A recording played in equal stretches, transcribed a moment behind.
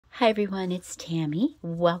Hi everyone, it's Tammy.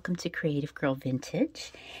 Welcome to Creative Girl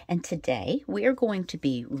Vintage. And today we are going to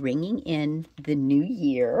be ringing in the new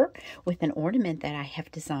year with an ornament that I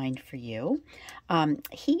have designed for you.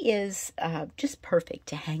 He is just perfect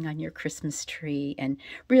to hang on your Christmas tree, and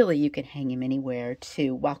really you can hang him anywhere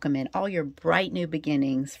to welcome in all your bright new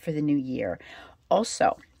beginnings for the new year.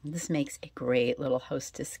 Also, this makes a great little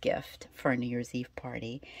hostess gift for a New Year's Eve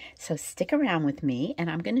party. So stick around with me and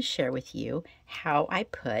I'm going to share with you how I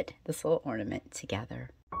put this little ornament together.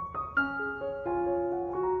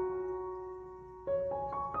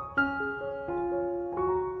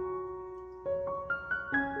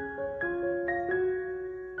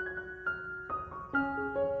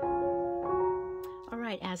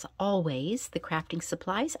 Alright, as always, the crafting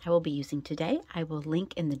supplies I will be using today, I will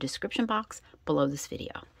link in the description box below this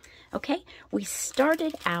video. Okay, we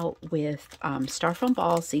started out with Styrofoam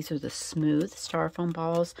balls. These are the smooth Styrofoam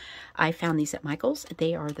balls. I found these at Michael's.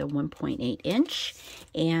 They are the 1.8 inch,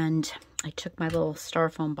 and I took my little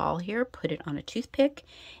Styrofoam ball here, put it on a toothpick,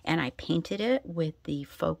 and I painted it with the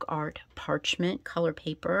Folk Art parchment color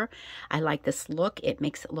paper. I like this look. It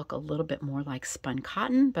makes it look a little bit more like spun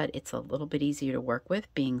cotton, but it's a little bit easier to work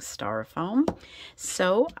with being Styrofoam.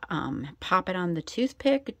 So pop it on the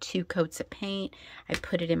toothpick, 2 coats of paint. I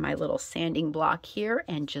put it in my little sanding block here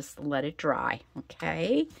and just let it dry.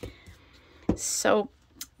 Okay, so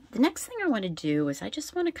the next thing I want to do is I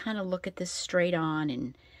just want to kind of look at this straight on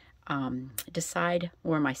and decide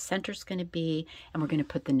where my center's going to be, and we're going to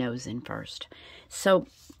put the nose in first. So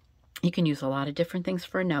you can use a lot of different things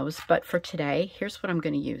for a nose, but for today, here's what I'm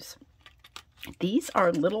going to use. These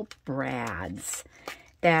are little brads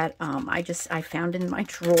that I found in my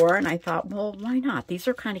drawer, and I thought, well, why not? These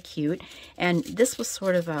are kind of cute, and this was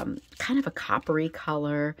sort of kind of a coppery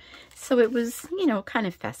color, so it was, you know, kind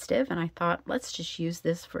of festive, and I thought, let's just use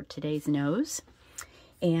this for today's nose.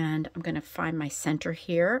 And I'm going to find my center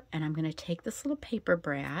here, and I'm going to take this little paper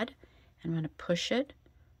brad, and I'm going to push it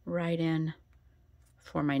right in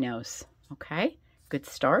for my nose. Okay, good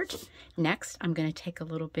start. Next, I'm going to take a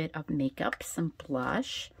little bit of makeup, some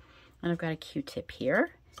blush, and I've got a Q-tip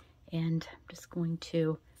here, and I'm just going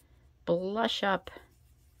to blush up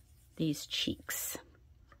these cheeks.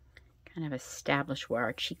 Kind of establish where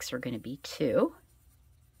our cheeks are going to be too.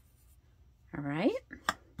 All right.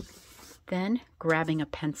 Then grabbing a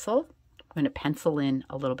pencil, I'm going to pencil in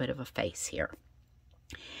a little bit of a face here.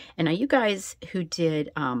 And now you guys who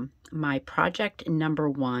did my project number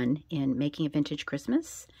 1 in Making a Vintage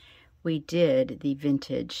Christmas, we did the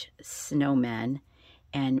vintage snowmen,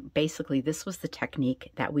 and basically this was the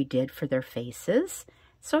technique that we did for their faces.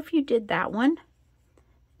 So if you did that one,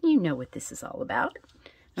 you know what this is all about.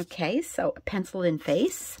 Okay, so a pencil in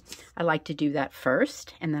face. I like to do that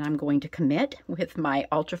first, and then I'm going to commit with my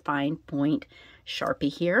ultrafine point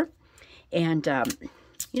Sharpie here. And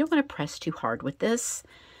you don't want to press too hard with this.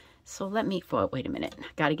 So let me, oh, wait a minute.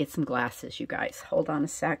 Got to get some glasses, you guys. Hold on a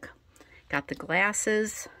sec. Got the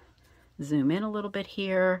glasses. Zoom in a little bit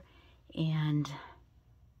here. And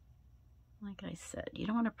like I said, you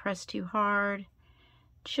don't want to press too hard.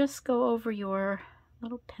 Just go over your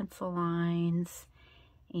little pencil lines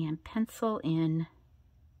and pencil in,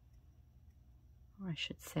 or I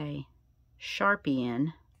should say Sharpie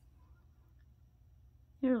in,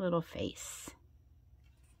 your little face.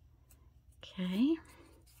 Okay,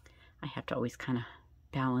 I have to always kind of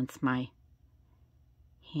balance my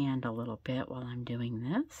hand a little bit while I'm doing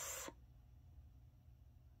this.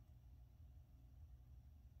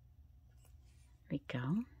 There we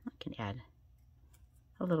go. I can add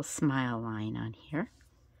a little smile line on here.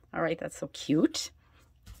 All right, that's so cute.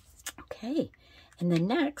 Okay, and then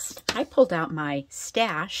next, I pulled out my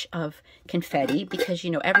stash of confetti because,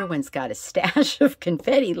 you know, everyone's got a stash of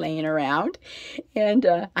confetti laying around. And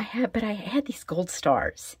I had these gold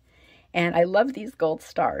stars, and I love these gold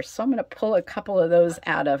stars. So I'm going to pull a couple of those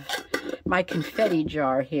out of my confetti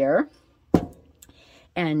jar here.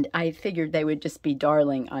 And I figured they would just be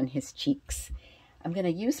darling on his cheeks. I'm going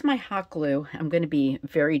to use my hot glue. I'm going to be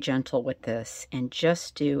very gentle with this and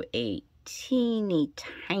just do a teeny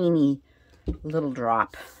tiny little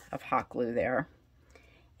drop of hot glue there,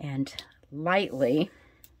 and lightly,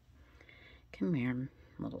 come here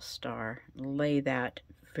little star, lay that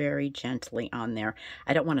very gently on there.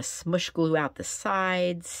 I don't want to smush glue out the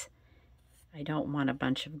sides. I don't want a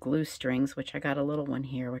bunch of glue strings, which I got a little one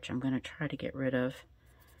here, which I'm going to try to get rid of.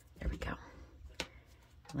 There we go.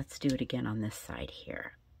 Let's do it again on this side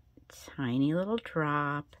here. Tiny little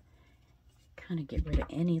drop. Kind of get rid of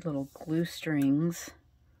any little glue strings.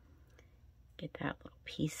 Get that little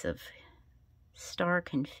piece of star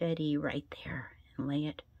confetti right there and lay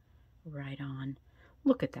it right on.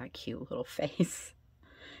 Look at that cute little face.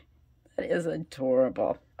 That is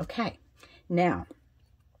adorable. Okay, now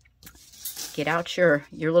get out your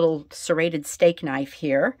little serrated steak knife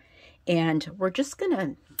here, and we're just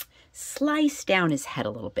gonna slice down his head a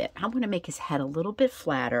little bit. I'm gonna make his head a little bit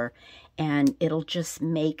flatter, and it'll just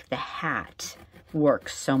make the hat work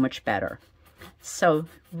so much better. So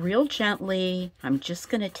real gently, I'm just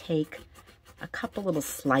gonna take a couple little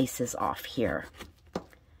slices off here,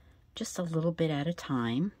 just a little bit at a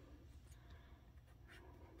time.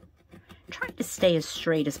 Trying to stay as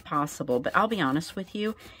straight as possible, but I'll be honest with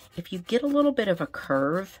you, if you get a little bit of a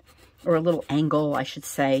curve, or a little angle, I should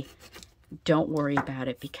say, don't worry about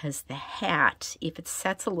it, because the hat, if it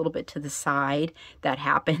sets a little bit to the side, that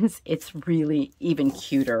happens, it's really even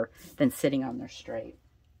cuter than sitting on there straight.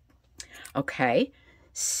 Okay,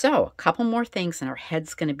 so a couple more things and our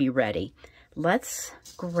head's going to be ready. Let's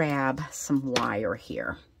grab some wire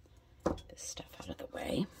here. Get this stuff out of the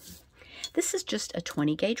way. This is just a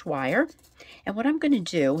 20 gauge wire. And what I'm going to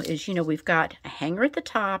do is, you know, we've got a hanger at the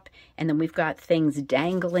top, and then we've got things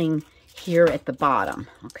dangling here at the bottom.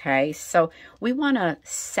 Okay, so we want to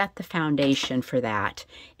set the foundation for that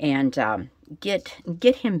and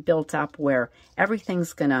get him built up where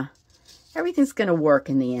everything's gonna work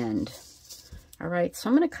in the end. All right, so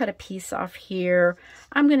I'm going to cut a piece off here.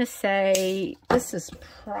 I'm going to say this is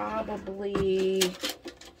probably,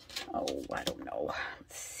 oh, I don't know.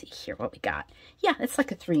 Let's see here what we got. Yeah, it's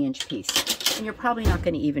like a 3-inch piece. And you're probably not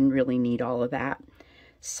going to even really need all of that.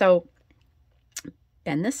 So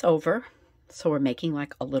bend this over. So we're making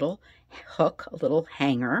like a little hook, a little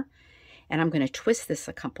hanger. And I'm going to twist this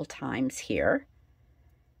a couple times here.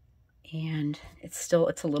 And it's a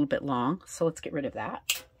little bit long. So let's get rid of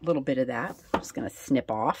that. A little bit of that. I'm just going to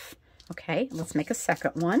snip off. Okay, let's make a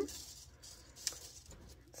second one. It's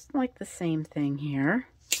like the same thing here.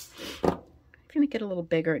 If you make it a little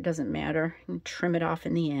bigger, it doesn't matter. You can trim it off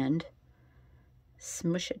in the end.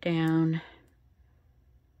 Smush it down.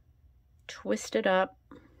 Twist it up.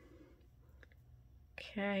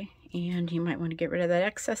 Okay, and you might want to get rid of that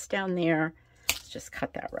excess down there. Let's just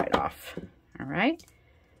cut that right off. All right,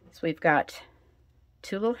 so we've got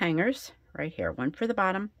 2 little hangers right here, one for the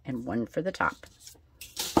bottom and one for the top.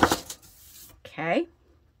 Okay,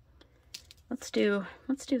 let's do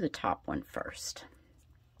the top one first.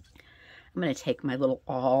 I'm going to take my little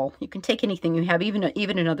awl. You can take anything you have,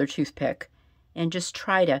 even another toothpick, and just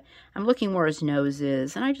try to, I'm looking where his nose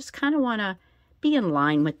is, and I just kind of want to be in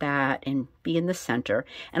line with that and be in the center.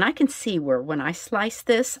 And I can see where when I slice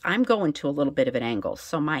this, I'm going to a little bit of an angle.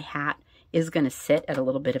 So my hat is going to sit at a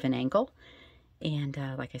little bit of an angle. And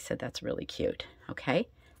like I said, that's really cute. Okay,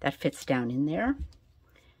 that fits down in there.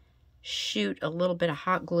 Shoot a little bit of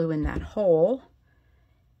hot glue in that hole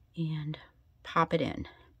and pop it in.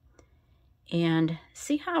 And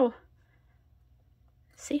see how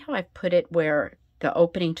I've put it where the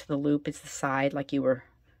opening to the loop is the side, like you were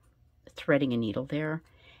threading a needle there.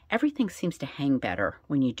 Everything seems to hang better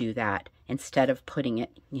when you do that instead of putting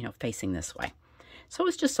it, you know, facing this way. So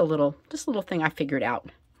it's just a little thing I figured out.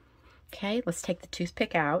 Okay, let's take the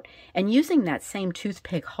toothpick out, and using that same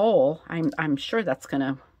toothpick hole, I'm sure that's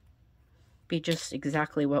gonna be just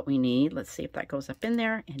exactly what we need. Let's see if that goes up in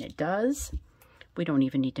there, and it does. We don't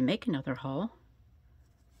even need to make another hole.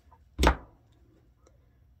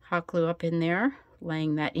 Hot glue up in there,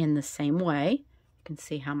 laying that in the same way. You can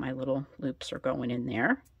see how my little loops are going in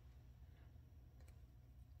there.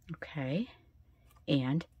 Okay,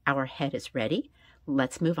 and our head is ready.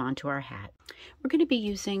 Let's move on to our hat. We're going to be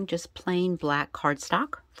using just plain black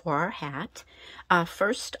cardstock for our hat.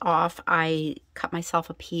 First off, I cut myself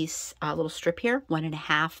a piece, a little strip here,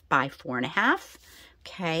 1.5 by 4.5.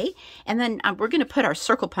 Okay, and then we're going to put our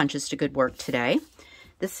circle punches to good work today.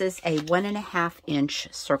 This is a 1.5 inch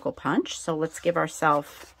circle punch, so let's give ourselves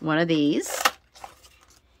one of these.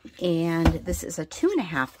 And this is a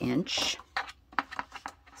 2.5 inch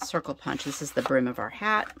circle punch. This is the brim of our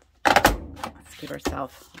hat. Let's give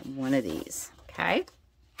ourselves one of these, okay?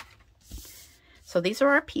 So these are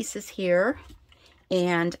our pieces here,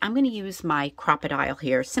 and I'm going to use my crocodile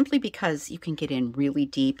here simply because you can get in really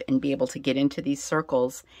deep and be able to get into these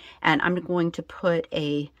circles. And I'm going to put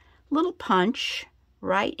a little punch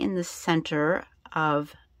right in the center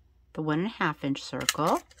of the 1.5 inch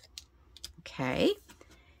circle, okay?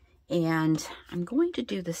 And I'm going to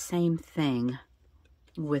do the same thing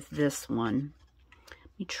with this one.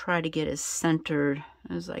 Let me try to get as centered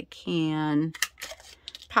as I can.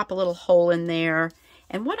 Pop a little hole in there.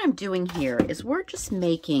 And what I'm doing here is we're just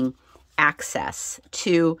making access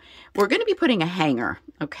to, we're going to be putting a hanger,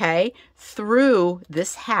 okay, through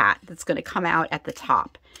this hat that's going to come out at the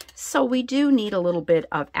top. So we do need a little bit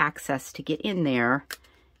of access to get in there,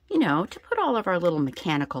 you know, to put all of our little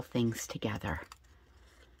mechanical things together.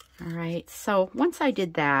 All right, so once I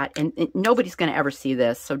did that, and nobody's going to ever see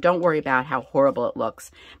this, so don't worry about how horrible it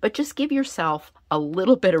looks, but just give yourself a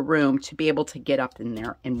little bit of room to be able to get up in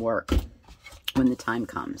there and work when the time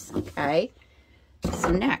comes, okay?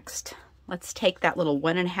 So next, let's take that little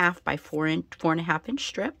 1.5 by 4.5 inch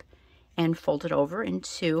strip and fold it over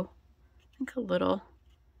into, I think, a little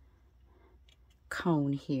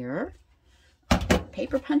cone here.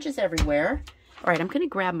 Paper punches everywhere. All right, I'm going to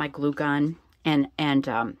grab my glue gun and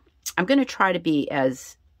I'm going to try to be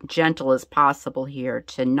as gentle as possible here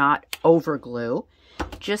to not over glue,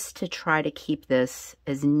 just to try to keep this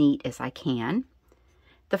as neat as I can.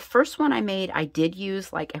 The first one I made, I did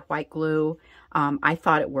use like a white glue. I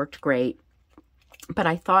thought it worked great, but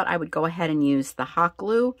I thought I would go ahead and use the hot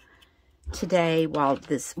glue today while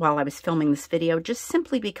I was filming this video, just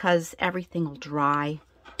simply because everything will dry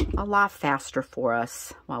a lot faster for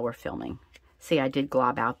us while we're filming. See, I did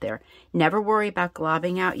glob out there. Never worry about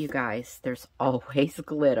globbing out, you guys. There's always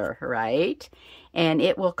glitter, right? And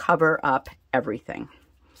it will cover up everything.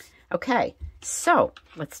 Okay, so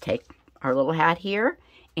let's take our little hat here,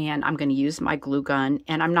 and I'm going to use my glue gun,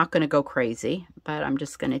 and I'm not going to go crazy, but I'm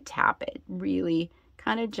just going to tap it really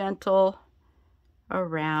kind of gentle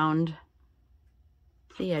around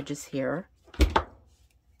the edges here.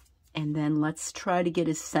 And then let's try to get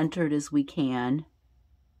as centered as we can.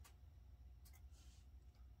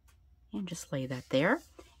 And just lay that there.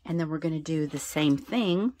 And then we're going to do the same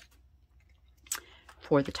thing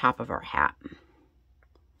for the top of our hat. Let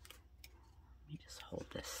me just hold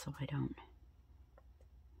this so I don't.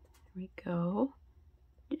 There we go.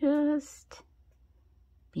 Just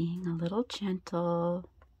being a little gentle.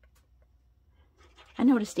 I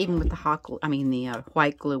noticed even with the hot glue, the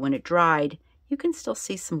white glue, when it dried, you can still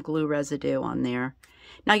see some glue residue on there.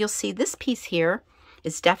 Now you'll see this piece here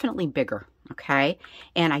is definitely bigger. Okay,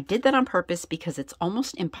 and I did that on purpose because it's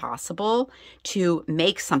almost impossible to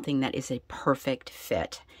make something that is a perfect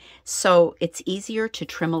fit. So it's easier to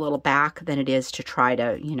trim a little back than it is to try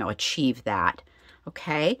to, you know, achieve that.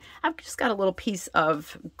 Okay, I've just got a little piece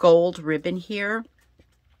of gold ribbon here,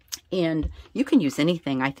 and you can use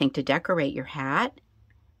anything, I think, to decorate your hat.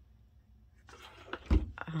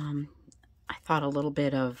 I thought a little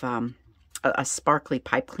bit of a sparkly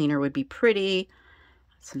pipe cleaner would be pretty.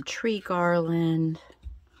 Some tree garland,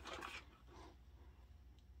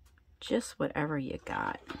 just whatever you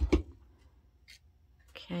got.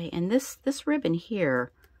 Okay, and this ribbon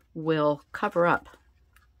here will cover up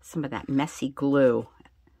some of that messy glue.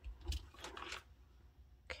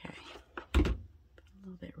 Okay, a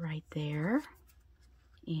little bit right there,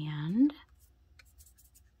 and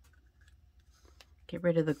get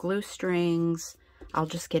rid of the glue strings. I'll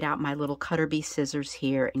just get out my little cutter bee scissors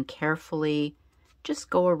here and carefully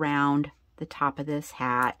just go around the top of this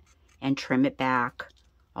hat and trim it back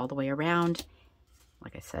all the way around.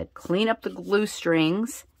 Like I said, clean up the glue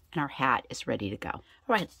strings, and our hat is ready to go. All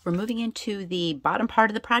right, we're moving into the bottom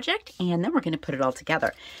part of the project, and then we're going to put it all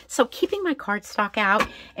together. So keeping my cardstock out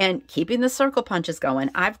and keeping the circle punches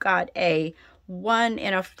going, I've got a 1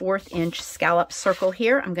 1/4 inch scallop circle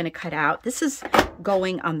here. I'm going to cut out. This is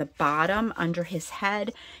going on the bottom under his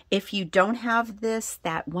head. If you don't have this,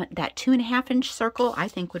 that 2.5 inch circle, I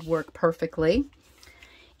think would work perfectly.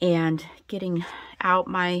 And getting out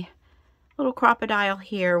my little crocodile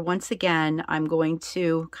here, once again, I'm going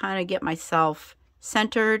to kind of get myself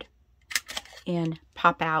centered and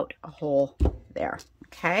pop out a hole there.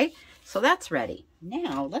 Okay, so that's ready.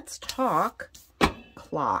 Now let's talk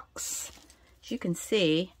clocks. As you can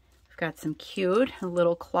see, I've got some cute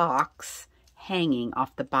little clocks hanging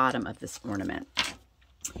off the bottom of this ornament.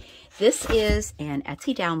 This is an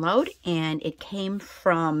Etsy download, and it came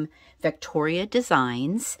from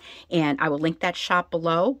VectoriaDesigns, and I will link that shop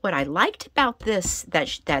below. What I liked about this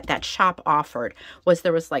that shop offered was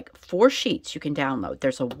there was like 4 sheets you can download.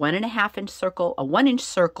 There's a 1.5 inch circle, a 1 inch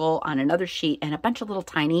circle on another sheet, and a bunch of little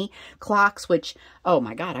tiny clocks, which, oh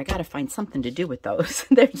my God, I got to find something to do with those.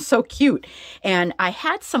 They're so cute. And I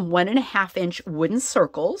had some 1.5 inch wooden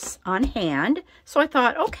circles on hand, so I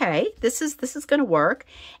thought, okay, this is going to work.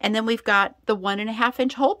 And then we've got the 1.5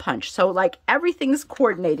 inch hole punch. So like everything's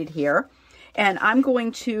coordinated here. And I'm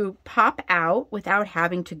going to pop out without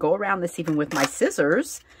having to go around this even with my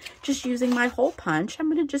scissors, just using my hole punch. I'm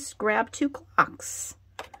going to just grab 2 clocks.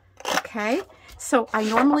 Okay, so I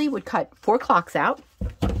normally would cut 4 clocks out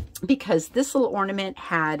because this little ornament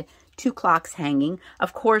had 2 clocks hanging.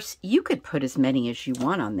 Of course, you could put as many as you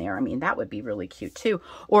want on there. I mean, that would be really cute too.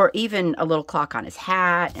 Or even a little clock on his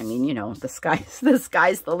hat. I mean, you know, the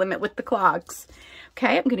sky's the limit with the clocks.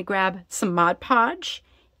 Okay, I'm going to grab some Mod Podge,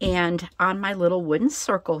 and on my little wooden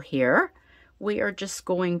circle here, we are just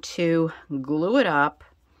going to glue it up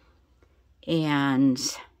and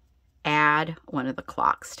add one of the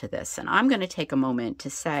clocks to this. And I'm going to take a moment to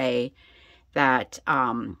say that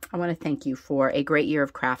I want to thank you for a great year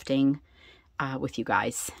of crafting with you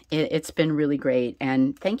guys. It's been really great.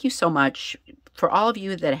 And thank you so much for all of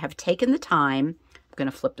you that have taken the time. I'm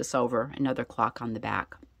going to flip this over, another clock on the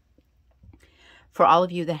back. For all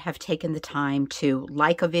of you that have taken the time to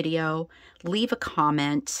like a video, leave a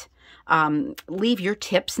comment, leave your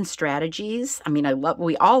tips and strategies. I mean,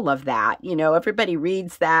 we all love that. You know, everybody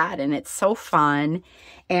reads that and it's so fun.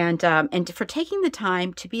 And for taking the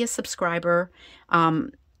time to be a subscriber,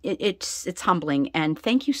 it's humbling, and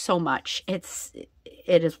thank you so much. It's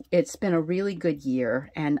been a really good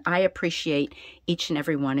year, and I appreciate each and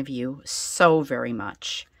every one of you so very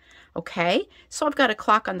much. Okay, so I've got a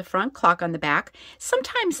clock on the front, clock on the back.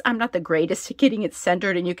 Sometimes I'm not the greatest at getting it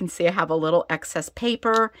centered, and you can see I have a little excess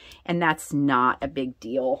paper, and that's not a big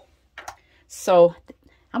deal. So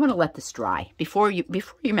I'm going to let this dry. Before you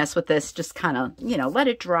mess with this, just kind of, you know, let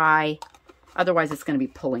it dry. Otherwise, it's going to be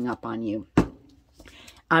pulling up on you.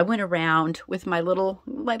 I went around with my little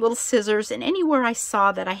scissors, and anywhere I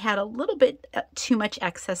saw that I had a little bit too much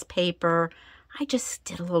excess paper, I just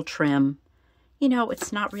did a little trim. You know,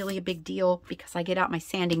 it's not really a big deal because I get out my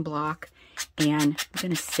sanding block and I'm going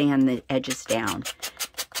to sand the edges down.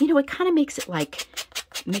 You know, it kind of makes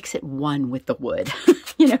it one with the wood.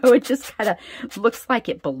 You know, it just kind of looks like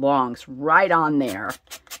it belongs right on there.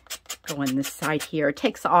 Go on this side here. It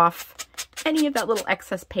takes off any of that little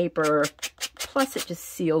excess paper. Plus, it just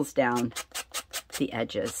seals down the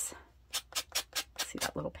edges. See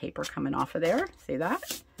that little paper coming off of there? See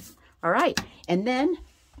that? All right. And then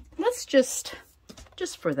let's just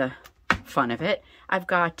for the fun of it, I've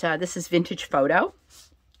got, this is Vintage Photo,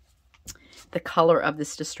 the color of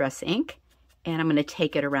this distress ink, and I'm going to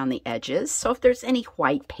take it around the edges. So if there's any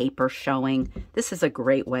white paper showing, this is a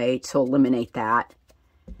great way to eliminate that.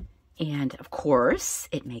 And of course,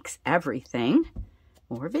 it makes everything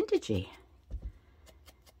more vintagey.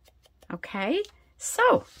 Okay,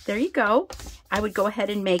 so there you go. I would go ahead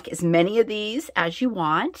and make as many of these as you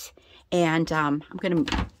want. And I'm going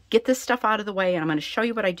to get this stuff out of the way, and I'm going to show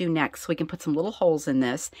you what I do next so we can put some little holes in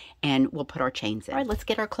this, and we'll put our chains in. All right, let's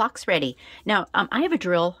get our clocks ready. Now, I have a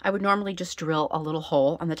drill. I would normally just drill a little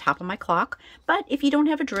hole on the top of my clock, but if you don't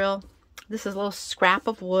have a drill, this is a little scrap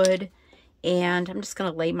of wood, and I'm just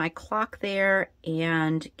going to lay my clock there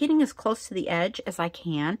and getting as close to the edge as I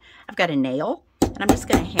can. I've got a nail, and I'm just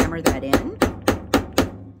going to hammer that in.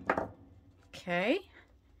 Okay,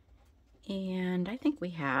 and I think we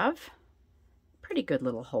have pretty good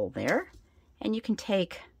little hole there. And you can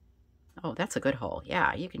take, oh, that's a good hole.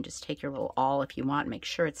 Yeah, you can just take your little awl if you want, make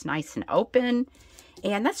sure it's nice and open.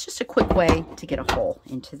 And that's just a quick way to get a hole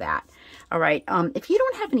into that. All right, if you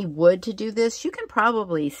don't have any wood to do this, you can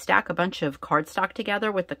probably stack a bunch of cardstock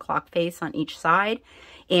together with the clock face on each side.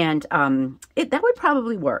 And that would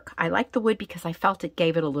probably work. I like the wood because I felt it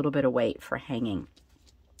gave it a little bit of weight for hanging.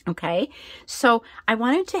 Okay, so I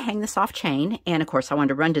wanted to hang this off chain, and of course I wanted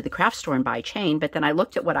to run to the craft store and buy a chain, but then I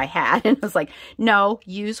looked at what I had and I was like, no,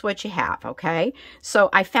 use what you have. Okay, so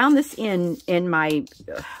I found this in my,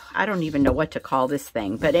 I don't even know what to call this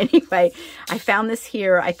thing, but anyway, I found this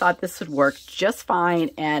here. I thought this would work just fine,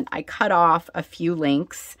 and I cut off a few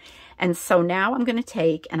links. And so now I'm going to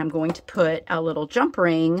take and I'm going to put a little jump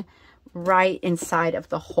ring right inside of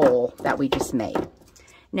the hole that we just made.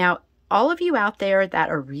 Now, all of you out there that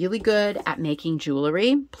are really good at making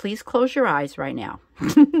jewelry, please close your eyes right now.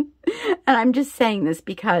 And I'm just saying this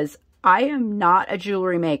because I am not a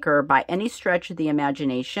jewelry maker by any stretch of the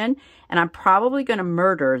imagination, and I'm probably going to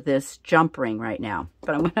murder this jump ring right now.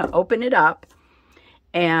 But I'm going to open it up,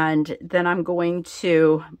 and then I'm going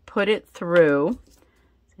to put it through.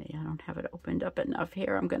 See, I don't have it opened up enough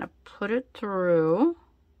here. I'm going to put it through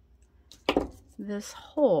this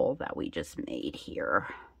hole that we just made here.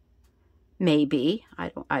 Maybe,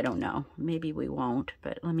 I don't know. Maybe we won't,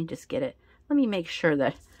 but let me just get it. Let me make sure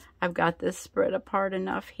that I've got this spread apart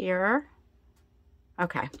enough here.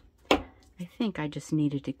 Okay, I think I just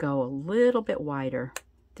needed to go a little bit wider.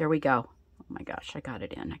 There we go. Oh my gosh, I got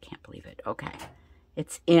it in. I can't believe it. Okay,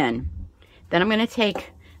 it's in. Then I'm going to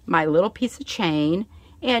take my little piece of chain,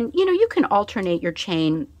 and you know, you can alternate your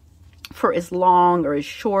chain for as long or as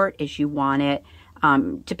short as you want it.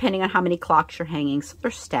 Depending on how many clocks you're hanging, so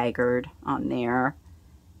they're staggered on there.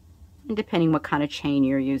 and depending what kind of chain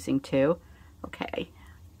you're using too. Okay.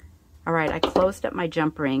 All right, I closed up my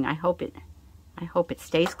jump ring. I hope it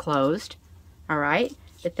stays closed. All right,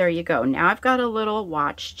 but there you go. Now I've got a little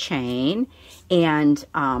watch chain, and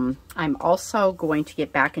I'm also going to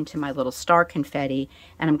get back into my little star confetti,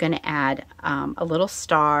 and I'm going to add a little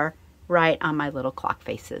star right on my little clock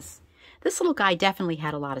faces. This little guy definitely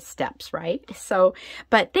had a lot of steps, right? So,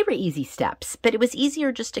 but they were easy steps, but it was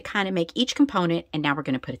easier just to kind of make each component, and now we're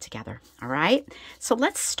going to put it together. All right, so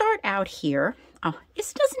let's start out here. Oh,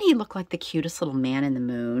 doesn't he look like the cutest little man in the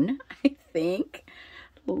moon? I think.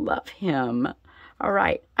 Love him. All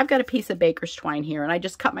right, I've got a piece of baker's twine here, and I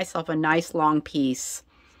just cut myself a nice long piece.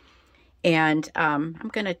 And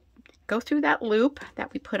I'm going to go through that loop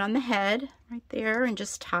that we put on the head right there and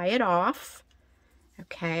just tie it off.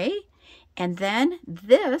 Okay. And then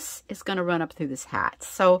this is going to run up through this hat.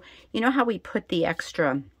 So you know how we put the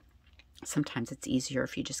extra, sometimes it's easier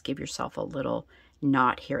if you just give yourself a little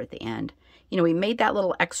knot here at the end. You know, we made that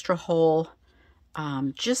little extra hole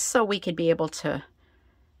just so we could be able to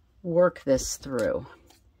work this through.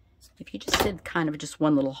 If you just did kind of just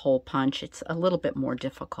one little hole punch, it's a little bit more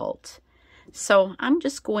difficult. So I'm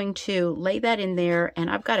just going to lay that in there, and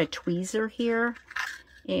I've got a tweezer here,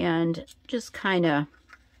 and just kind of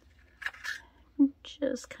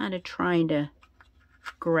trying to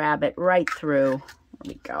grab it right through.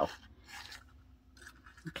 There we go.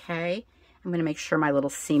 Okay, I'm going to make sure my little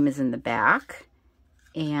seam is in the back,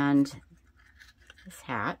 and this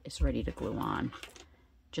hat is ready to glue on.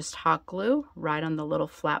 Just hot glue right on the little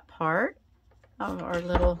flat part of our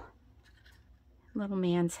little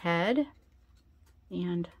man's head,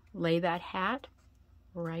 and lay that hat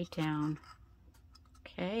right down.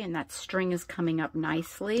 Okay, and that string is coming up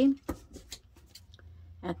nicely.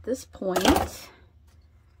 At this point,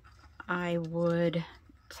 I would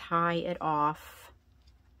tie it off.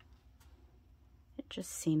 It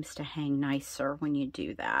just seems to hang nicer when you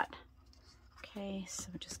do that. Okay, so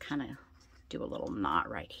just kind of do a little knot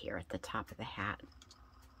right here at the top of the hat,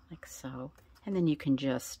 like so. And then you can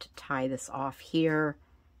just tie this off here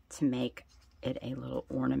to make it a little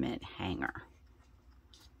ornament hanger.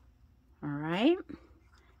 All right,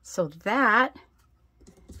 so that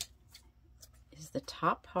is the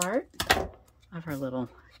top part of our little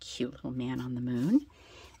cute little man on the moon.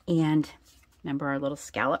 And remember our little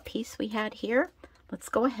scallop piece we had here? Let's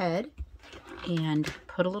go ahead and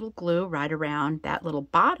put a little glue right around that little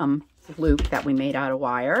bottom loop that we made out of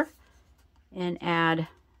wire, and add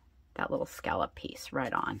that little scallop piece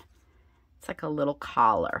right on. It's like a little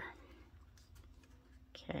collar.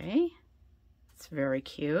 Okay, it's very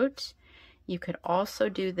cute. You could also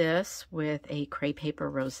do this with a crepe paper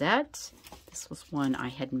rosette. This was one I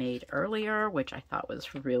had made earlier, which I thought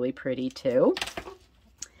was really pretty too.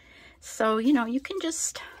 So, you know, you can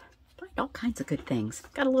just find all kinds of good things.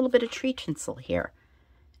 Got a little bit of tree tinsel here.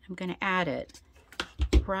 I'm going to add it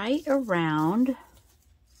right around,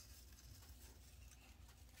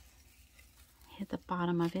 hit the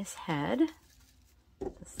bottom of his head.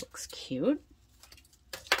 This looks cute.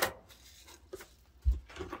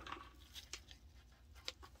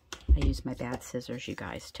 I use my bad scissors, you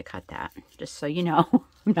guys, to cut that. Just so you know,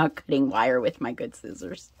 I'm not cutting wire with my good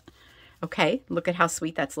scissors. Okay, look at how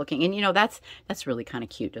sweet that's looking. And you know, that's really kind of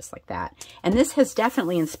cute, just like that. And this has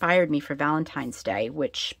definitely inspired me for Valentine's Day,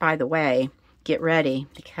 which, by the way, get ready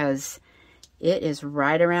because it is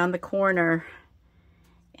right around the corner.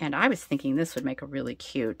 And I was thinking this would make a really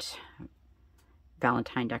cute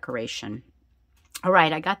Valentine decoration. All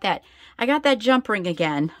right, I got that jump ring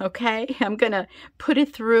again, okay? I'm gonna put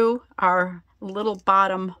it through our little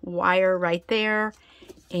bottom wire right there,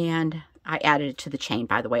 and I added it to the chain,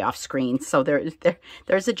 by the way, off screen. So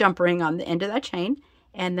there's a jump ring on the end of that chain,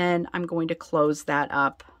 and then I'm going to close that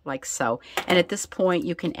up like so. And at this point,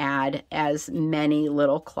 you can add as many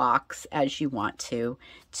little clocks as you want to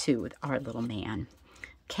our little man.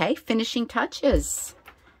 Okay, finishing touches.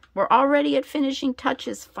 We're already at finishing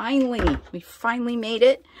touches. Finally, we finally made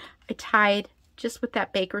it. I tied, just with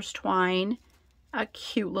that baker's twine, a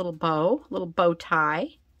cute little bow tie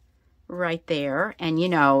right there. And you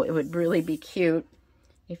know, it would really be cute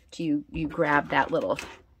if you grab that little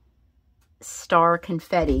star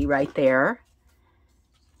confetti right there.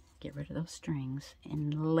 Get rid of those strings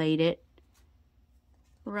and laid it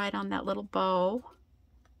right on that little bow.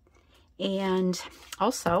 And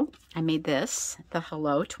also, I made this, the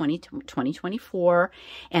Hello 2024,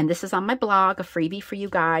 and this is on my blog, a freebie for you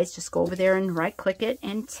guys. Just go over there and right-click it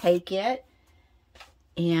and take it.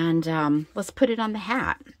 And let's put it on the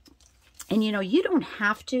hat. And you know, you don't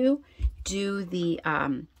have to do the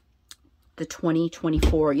the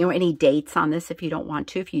 2024, any dates on this if you don't want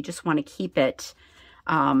to, if you just want to keep it,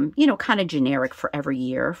 kind of generic for every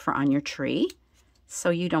year for on your tree. So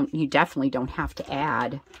you definitely don't have to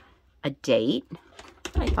add a date.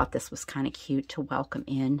 I thought this was kind of cute to welcome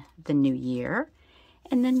in the new year.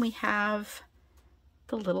 And then we have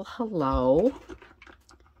the little hello,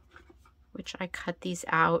 which I cut these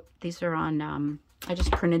out. These are on, I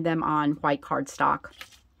just printed them on white cardstock.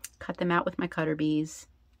 Cut them out with my cutter bees.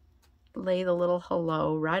 Lay the little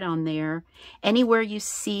hello right on there. Anywhere you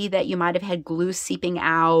see that you might have had glue seeping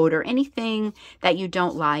out or anything that you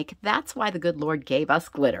don't like, that's why the good Lord gave us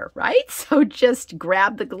glitter, right? So just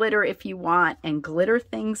grab the glitter if you want and glitter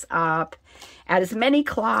things up. Add as many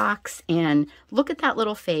clocks and look at that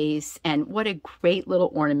little face, and what a great little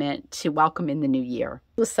ornament to welcome in the new year.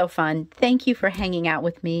 It was so fun. Thank you for hanging out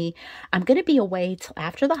with me. I'm going to be away till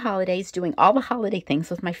after the holidays doing all the holiday things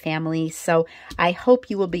with my family, so I hope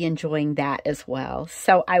you will be enjoying that as well.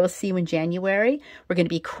 So I will see you in January. We're going to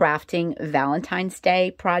be crafting Valentine's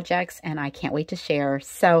Day projects, and I can't wait to share.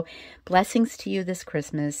 So blessings to you this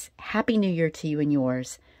Christmas. Happy New Year to you and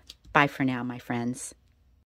yours. Bye for now, my friends.